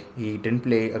yesterday. He didn't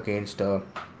play against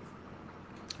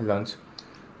Lens.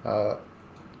 Uh,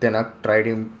 Tenak tried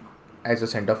him as a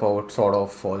centre forward, sort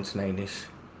of false nine-ish,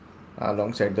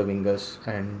 alongside the wingers,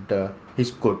 and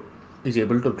he's good. He's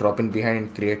able to drop in behind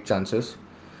and create chances.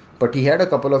 But he had a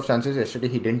couple of chances yesterday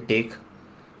he didn't take.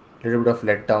 Little bit of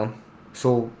letdown.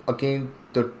 So again,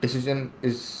 the decision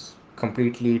is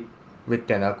completely with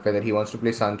Tenak whether he wants to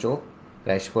play Sancho,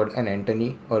 Rashford, and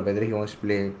Anthony, or whether he wants to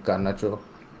play Garnacho,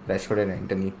 Rashford, and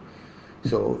Anthony.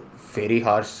 So very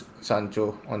harsh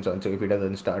Sancho if he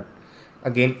doesn't start.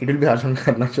 Again, it will be harsh on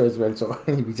Garnacho as well. So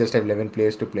we just have 11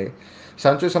 players to play.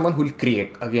 Sancho is someone who will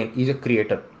create. Again, he's a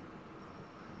creator.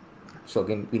 So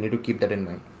again, we need to keep that in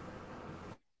mind.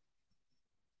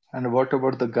 And what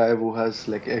about the guy who has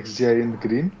like XGI in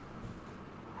green?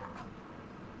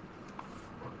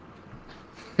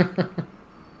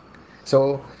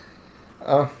 So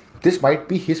Uh, this might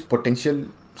be his potential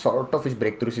sort of his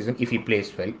breakthrough season if he plays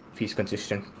well, if he's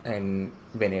consistent, and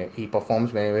when he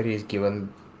performs whenever he's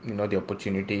given the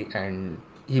opportunity, and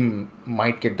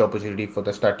might get the opportunity for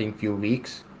the starting few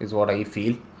weeks is what I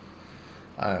feel.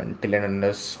 Until and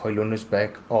unless Hoylund is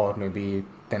back, or maybe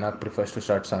Tenak prefers to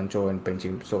start Sancho and bench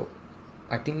him. So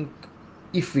I think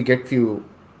if we get few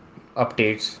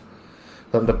updates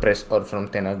from the press or from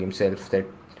Tenak himself that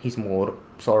he's more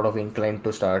sort of inclined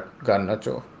to start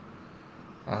Garnacho.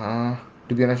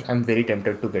 To be honest, I'm very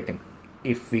tempted to get him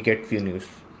if we get few news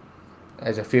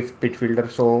as a fifth midfielder.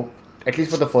 So at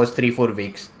least for the first 3-4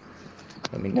 weeks.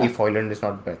 I mean, Yeah. if Hoyland is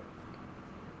not back.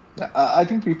 Yeah, I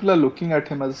think people are looking at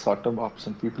him as a short-term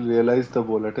option. People realize the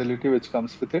volatility which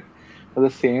comes with it. At the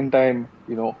same time,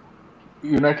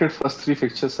 United first three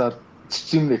fixtures are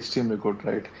extremely, extremely good,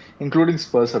 right? Including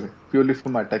Spurs away, purely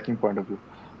from attacking point of view.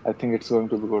 I think it's going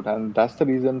to be good. And that's the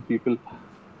reason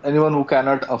anyone who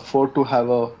cannot afford to have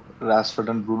a Rashford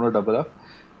and Bruno double up,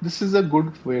 this is a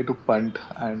good way to punt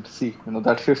and see,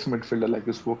 that fifth midfielder like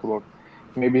you spoke about.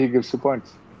 Maybe he gives you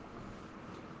points.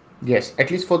 Yes,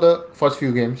 at least for the first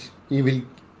few games, he will.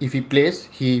 If he plays,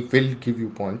 he will give you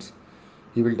points.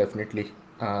 He will definitely.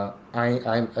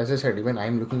 I'm as I said, even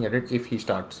I'm looking at it if he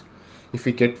starts. If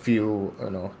we get few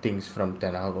things from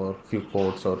Ten Hag or few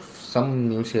quotes or some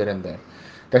news here and there.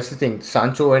 That's the thing.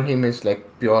 Sancho and him is like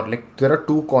pure. Like there are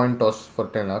two coin toss for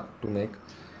Ten Hag to make.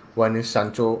 One is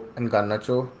Sancho and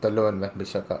Garnacho, Dallo and Van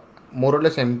Bissaka. More or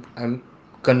less, I'm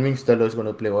convinced Dallo is going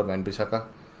to play over Van Bissaka,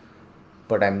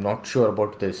 but I'm not sure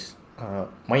about this.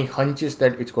 My hunch is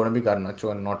that it's going to be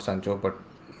Garnacho and not Sancho, but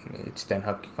it's Ten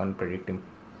Hag. You can't predict him.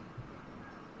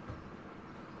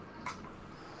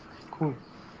 Cool.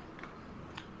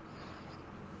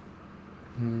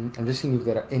 I'm just seeing if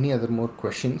there are any other more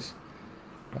questions.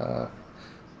 Uh,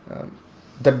 um,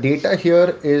 the data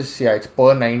here is it's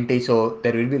per 90, so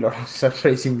there will be a lot of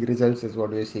surprising results, is what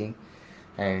we're seeing.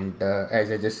 And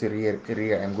as I just I'm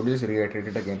going to just reiterate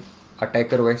it again.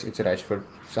 Attacker wise, it's Rashford.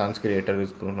 Chance creator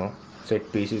is Bruno.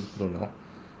 Set piece is Bruno.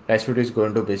 Rashford is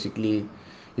going to basically,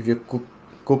 if you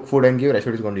cook food and give,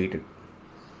 Rashford is going to eat it.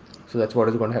 So that's what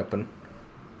is going to happen.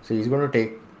 So he's going to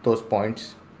take those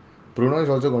points. Bruno is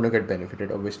also going to get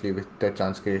benefited, obviously, with the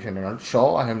chance creation and all.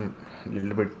 Shaw, I am a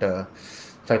little bit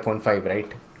 5.5,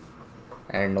 right?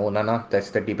 And Onana, that's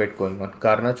the debate going on.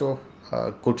 Garnacho,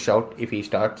 good shout if he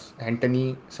starts.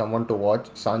 Anthony, someone to watch.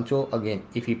 Sancho, again,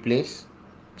 if he plays,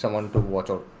 someone to watch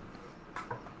out.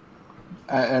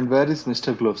 And where is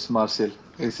Mr. Gloves, Martial?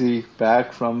 Is he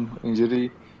back from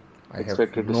injury, I have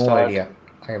expected to no start? idea.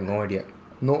 I have no idea.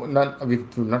 No, none.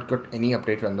 We've not got any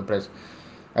update from the press.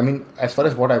 I mean, as far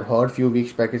as what I've heard few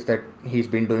weeks back is that he's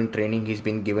been doing training. He's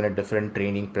been given a different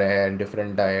training plan,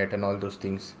 different diet, and all those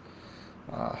things.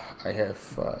 Uh, I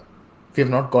have. We have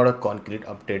not got a concrete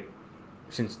update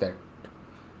since that.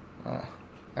 Uh,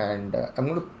 and I'm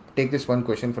going to take this one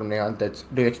question from Nehal. That's,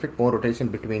 do you expect more rotation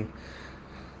between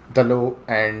Dalo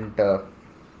and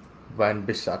Van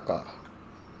Bissaka?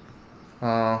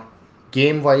 Uh,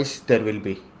 Game wise, there will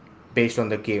be, based on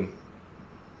the game.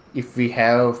 If we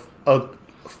have a,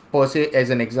 per se, as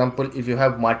an example, if you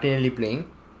have Martinelli playing,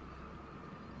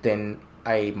 then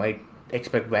I might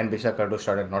expect Van Bissaka to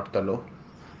start and not Dalo,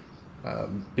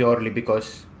 purely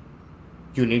because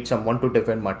you need someone to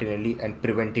defend Martinelli and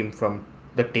prevent him from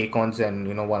the take-ons and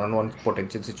one-on-one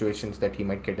potential situations that he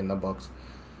might get in the box.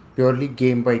 Purely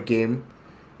game by game,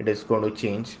 it is going to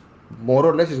change. More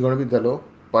or less, it's going to be Dalo,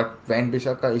 but Van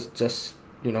Bissaka is just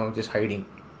hiding.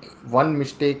 One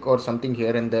mistake or something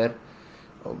here and there,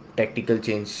 tactical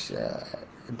change,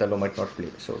 Dalo might not play.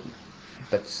 So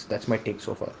that's my take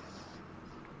so far.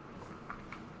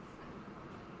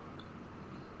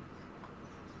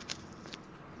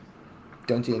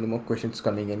 Don't see any more questions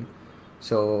coming in.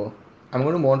 So I'm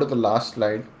going to move on to the last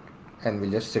slide, and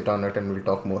we'll just sit on it and we'll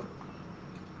talk more.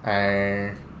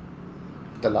 And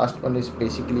the last one is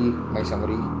basically my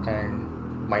summary and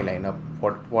my lineup,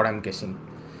 what I'm guessing.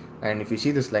 And if you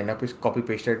see, this lineup is copy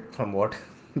pasted from what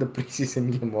the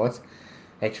preseason game was.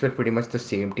 I expect pretty much the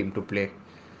same team to play.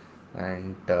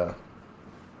 And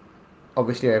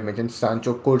obviously, I mentioned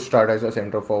Sancho could start as a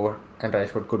centre forward, and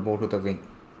Rashford could move to the wing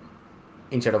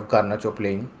instead of Garnacho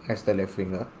playing as the left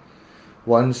winger.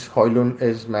 Once Højlund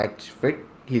is match fit,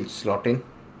 he'll slot in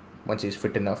once he's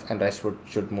fit enough, and Rashford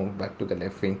should move back to the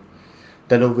left wing.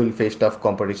 Dalo will face tough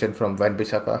competition from Van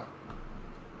Bissaka.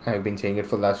 I've been saying it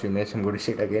for the last few minutes, I'm going to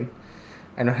say it again.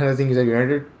 And another thing is that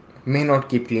United may not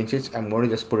keep clean sheets. I'm going to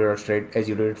just put it out straight as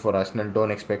you did it for Arsenal. Don't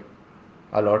expect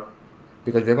a lot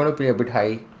because we're going to play a bit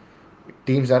high.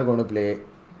 Teams are going to play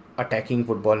attacking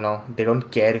football now. They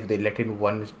don't care if they let in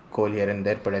one goal here and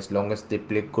there, but as long as they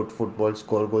play good football,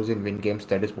 score goals, and win games,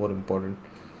 that is more important.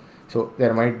 So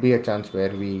there might be a chance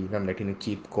where we let in a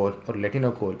cheap goal or let in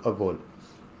a goal.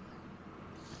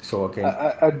 So again,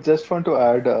 I just want to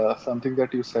add something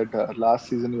that you said last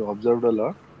season. You observed a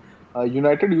lot.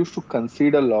 United used to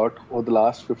concede a lot over the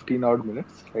last 15 odd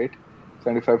minutes, right?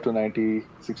 75 to 90,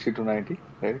 60 to 90,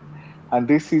 right? And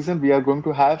this season, we are going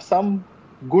to have some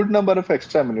good number of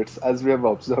extra minutes, as we have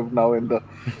observed now in the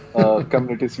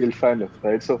Community Shield final,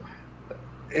 right? So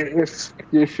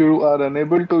if you are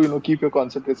unable to keep your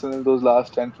concentration in those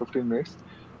last 10 15 minutes,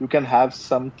 you can have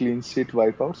some clean sheet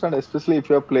wipeouts, and especially if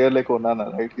you're a player like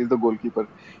Onana, right? He's the goalkeeper,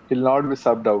 he'll not be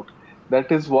subbed out.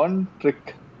 That is one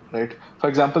trick, right? For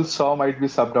example, Shaw might be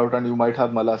subbed out and you might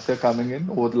have Malasia coming in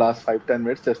over the last 5 10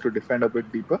 minutes just to defend a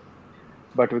bit deeper,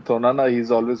 but with Onana he's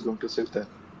always going to sit there.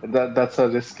 That's a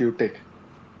risk you take.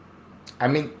 I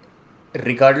mean,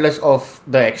 regardless of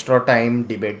the extra time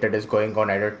debate that is going on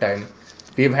at a time,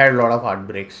 we've had a lot of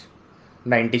heartbreaks.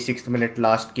 96th minute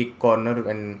last kick corner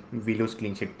when we lose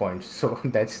clean sheet points. So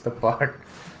that's the part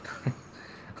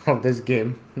of this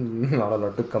game. Not a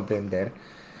lot to complain there.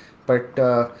 But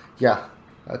yeah,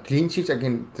 clean sheets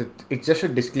again. It's just a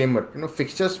disclaimer.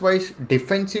 Fixtures wise,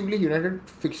 defensively, United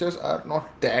fixtures are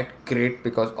not that great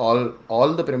because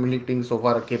all the Premier League teams so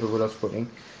far are capable of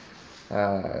scoring.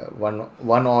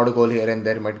 One odd goal here and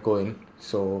there might go in.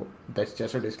 So that's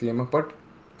just a disclaimer. But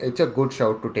it's a good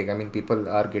shout to take. I mean, people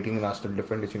are getting Arsenal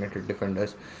defenders, United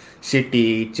defenders,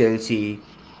 City, Chelsea,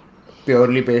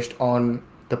 purely based on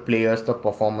the players, the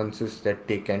performances that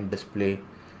they can display,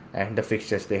 and the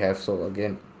fixtures they have. So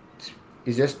again,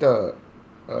 it's just a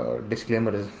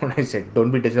disclaimer is what I said.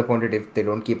 Don't be disappointed if they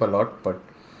don't keep a lot, but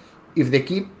if they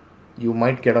keep, you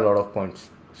might get a lot of points.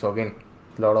 So again,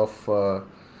 a lot of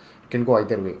can go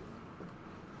either way.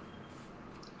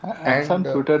 And some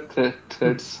And Twitter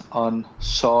threads on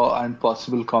Shaw and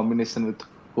possible combination with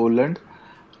Holland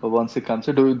once he comes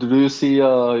in. Do you see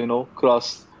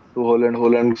cross to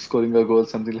Holland scoring a goal,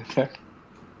 something like that?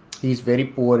 he's very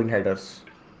poor in headers,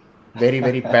 very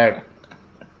very bad.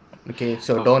 Okay,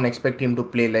 so don't Okay. expect him to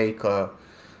play like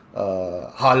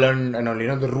Haaland and all,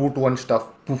 the route one stuff,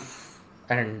 poof,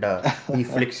 and he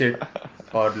flicks it,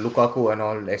 or Lukaku and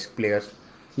all ex players.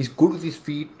 He's good with his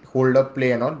feet, hold up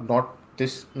play and all.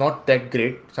 Not that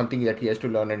great. Something that he has to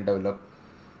learn and develop. Okay.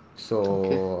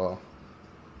 So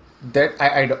that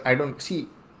I don't see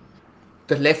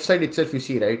the left side itself. You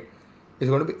see, right, is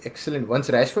going to be excellent once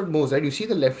Rashford moves. Right, you see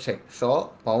the left side. Shaw,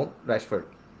 Mount, Rashford,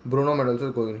 Bruno might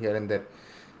also go in here and there.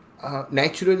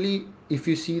 Naturally, if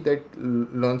you see that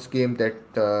Lens game that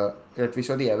we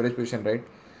saw the average position, right,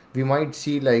 we might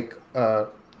see like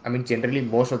I mean generally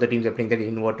most of the teams are playing that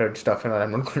inverted stuff and all.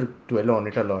 I'm not going to dwell on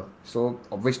it a lot. So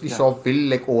obviously Yeah. Shaw will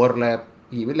like overlap.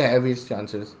 He will have his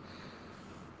chances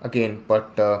again,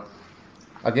 but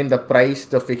again the price,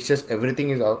 the fixtures, everything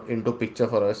is out into picture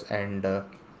for us, and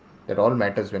that all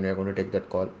matters when we are going to take that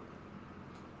call.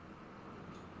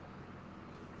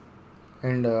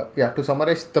 And yeah, to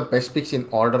summarize the best picks in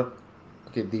order,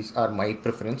 okay, these are my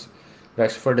preference.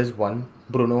 Rashford is one,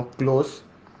 Bruno close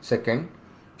second,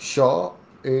 Shaw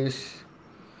is,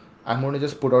 I'm going to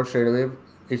just put out straight away.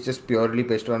 It's just purely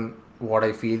based on what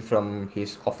I feel from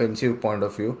his offensive point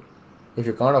of view. If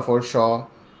you can't afford Shaw,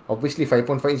 obviously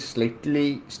 5.5 is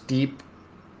slightly steep.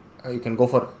 You can go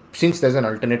for, since there's an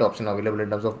alternate option available in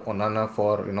terms of Onana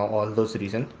for all those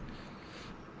reasons.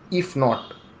 If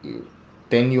not,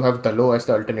 then you have Dalo as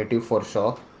the alternative for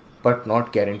Shaw, but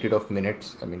not guaranteed of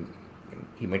minutes. I mean,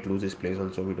 he might lose his place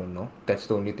also. We don't know. That's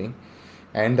the only thing.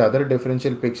 And the other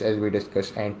differential picks, as we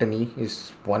discussed, Anthony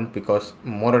is one because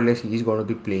more or less he's going to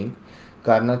be playing.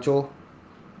 Garnacho,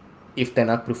 if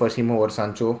Tenak prefers him over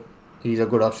Sancho, he's a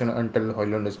good option until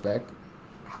Højlund is back.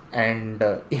 And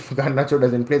if Garnacho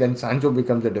doesn't play, then Sancho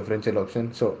becomes a differential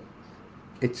option. So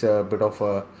it's a bit of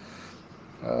a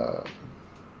uh,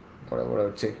 what I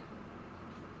would say,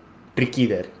 tricky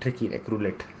like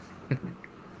roulette.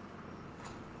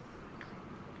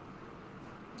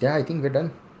 Yeah, I think we're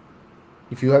done.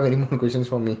 If you have any more questions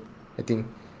for me, I think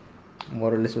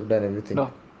more or less we've done everything.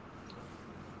 No.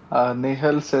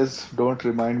 Nehal says, "Don't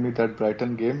remind me that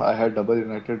Brighton game. I had double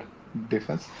United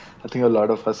defense. I think a lot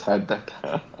of us had that."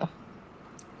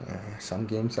 Some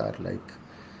games are like,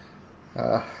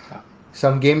 uh, Yeah.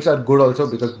 some games are good also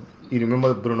because you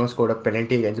remember Bruno scored a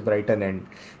penalty against Brighton and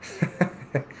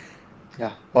Yeah.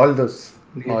 Yeah. all those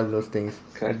Ne- all those things.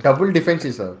 Correct. Double defense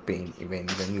is a pain when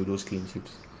you lose clean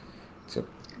sheets. It's a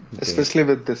pain. Especially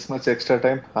with this much extra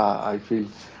time, I feel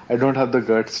I don't have the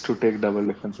guts to take double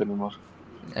defense anymore.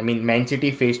 I mean, Man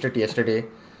City faced it yesterday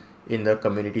in the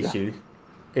Community Yeah. Shield.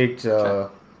 It's Yeah.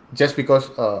 just because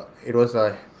it was a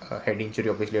head injury.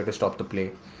 Obviously, you have to stop the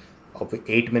play of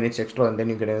 8 minutes extra, and then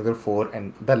you get another four,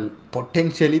 and the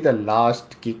potentially the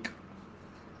last kick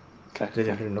Correct.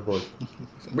 resulted Correct. in a goal.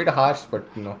 It's a bit harsh, but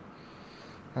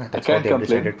I that's what can't they've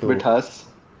complain. decided Bit to. harsh,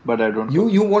 but I don't You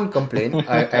complain. won't complain.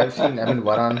 I have seen. I mean,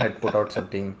 Varan had put out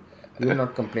something. You will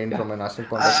not complain Yeah. from an Arsenal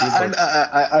point of view, but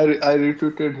And I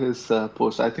retweeted his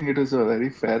post. I think it is a very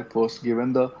fair post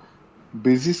given the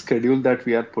busy schedule that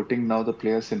we are putting now the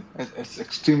players in. It's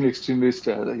extremely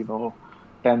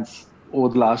tense over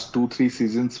the last 2 3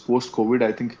 seasons post COVID.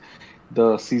 I think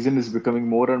the season is becoming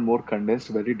more and more condensed,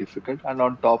 very difficult. And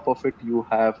on top of it, you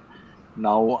have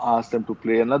now asked them to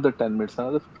play another 10 minutes,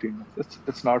 another 15 minutes.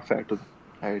 It's not fair to them,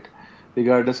 right?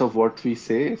 Regardless of what we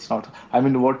say, it's not. I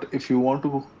mean, what if you want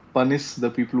to punish the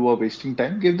people who are wasting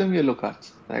time? Give them yellow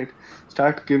cards, right?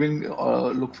 Start giving,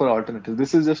 look for alternatives.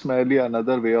 This is just merely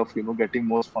another way of getting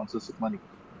more sponsorship money.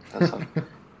 That's all.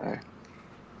 Right.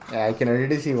 I can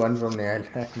already see one from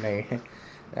Nehal.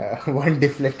 One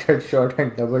deflected shot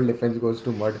and double defense goes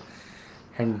to mud.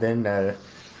 And then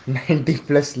 90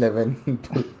 plus 11.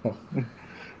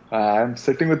 I'm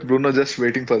sitting with Bruno, just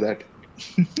waiting for that.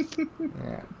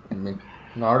 Yeah, I mean,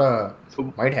 not a.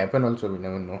 So Might happen also, we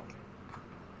never know.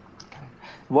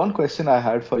 one question I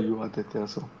had for you, Aditya.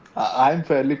 So I'm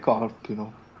fairly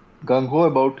gung ho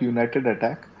about United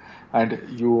attack, and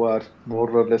you are more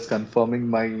or less confirming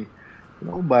my,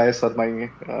 bias or my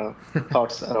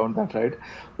thoughts around that, right?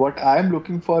 What I'm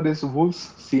looking for is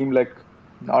Wolves seem like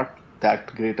not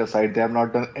that great a side. They have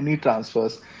not done any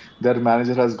transfers. Their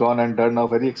manager has gone and done a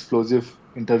very explosive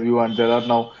interview, and there are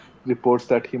now reports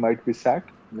that he might be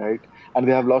sacked, right? And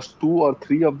they have lost two or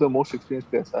three of the most experienced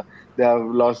players. They have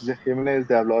lost Jimenez,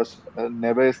 they have lost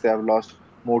Neves, they have lost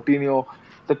Moutinho.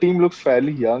 The team looks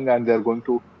fairly young and they're going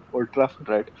to Old Trafford,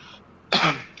 right?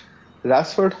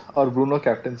 Rashford or Bruno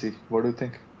captaincy? What do you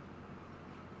think?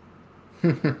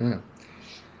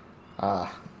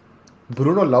 Ah,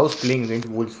 Bruno loves playing against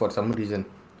Wolves for some reason.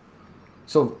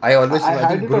 So I always, I I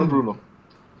had think it on Bruno.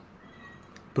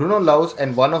 Bruno loves,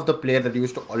 and one of the player that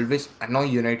used to always annoy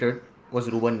United was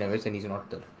Ruben Neves, and he's not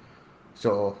there.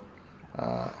 So,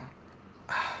 uh,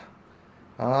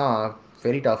 ah,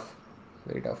 very tough,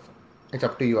 very tough. It's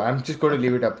up to you. I'm just going to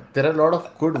leave it up. There are a lot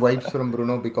of good vibes from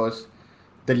Bruno because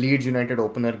the Leeds United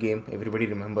opener game, everybody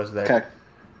remembers that. Correct.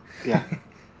 Yeah.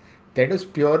 That was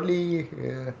purely,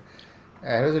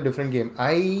 that was a different game.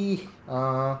 I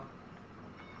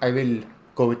will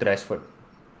go with Rashford.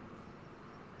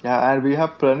 Yeah, and we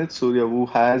have Pranit Surya who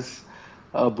has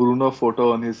a Bruno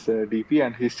photo on his DP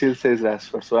and he still says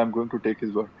Rashford. So I'm going to take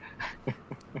his word.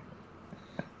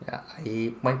 Yeah,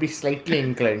 I might be slightly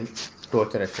inclined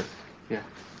towards Rashford. Yeah.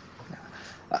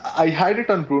 I had it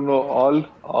on Bruno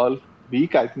all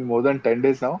week, I think more than 10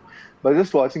 days now. But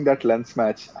just watching that Lens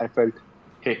match, I felt,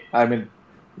 hey, I mean,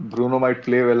 Bruno might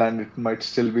play well and it might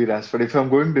still be Rashford. If I'm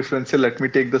going differential, let me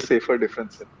take the safer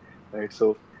differential. Right.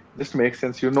 So just makes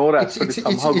sense. You know It's Rashford it's is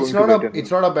it's somehow it's going to not get a in.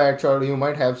 it's not a bad shot. You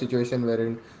might have situation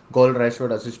wherein goal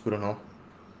Rashford assist Bruno.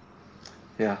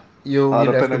 Yeah. Or You'll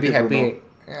a have to be penalty Bruno. happy.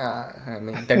 Yeah, I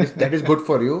mean that is good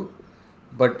for you.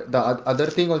 But the other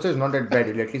thing also is not that bad.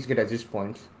 You'll at least get assist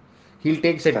points. He'll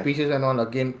take set Correct. pieces and all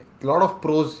again. A lot of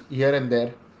pros here and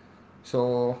there.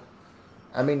 So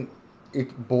I mean,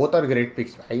 it both are great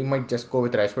picks. I might just go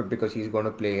with Rashford because he's going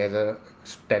to play as a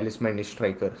talismanic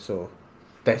striker. So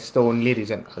that's the only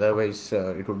reason. Otherwise,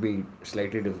 it would be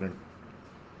slightly different.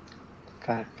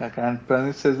 Correct. Correct. And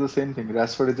Pranit says the same thing.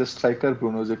 Rashford is a striker,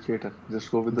 Bruno is a creator. Just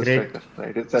go with the Great, striker.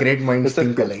 Right. great minds It's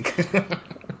that think close. alike.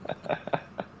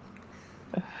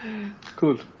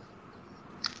 Cool.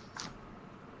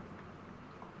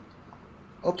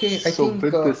 Okay, I So think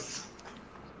with this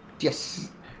yes.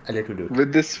 I'll let you do it.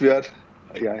 with this we are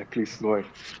yeah, please go ahead.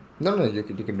 No, no, you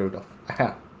can do it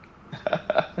off.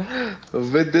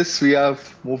 With this, we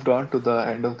have moved on to the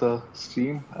end of the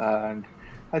stream, and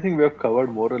I think we have covered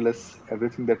more or less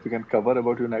everything that we can cover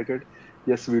about United.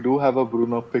 Yes, we do have a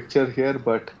Bruno picture here,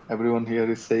 but everyone here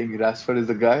is saying Rashford is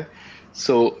the guy.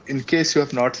 So, in case you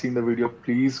have not seen the video,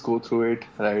 please go through it.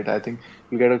 Right, I think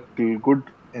you get a good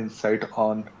insight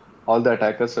on all the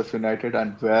attackers of United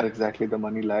and where exactly the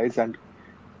money lies and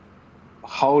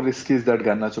how risky is that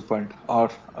Garnacho punt, or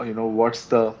what's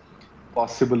the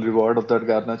possible reward of that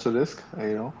Garnacho risk,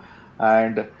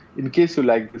 And in case you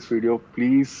like this video,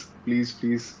 please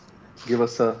give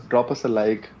us a drop us a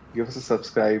like, give us a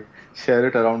subscribe, share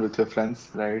it around with your friends,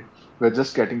 right? We're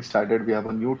just getting started. We have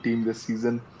a new team this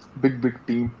season, big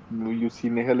team. You see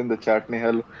Nehal in the chat.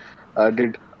 Nehal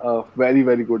did a very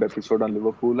good episode on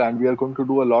Liverpool, and we are going to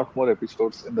do a lot more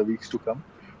episodes in the weeks to come.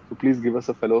 So please give us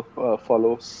a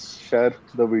follow, share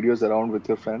the videos around with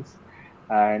your friends,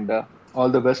 and all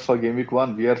the best for Game Week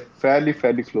 1. We are fairly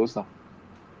close now.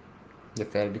 You're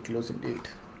fairly close indeed.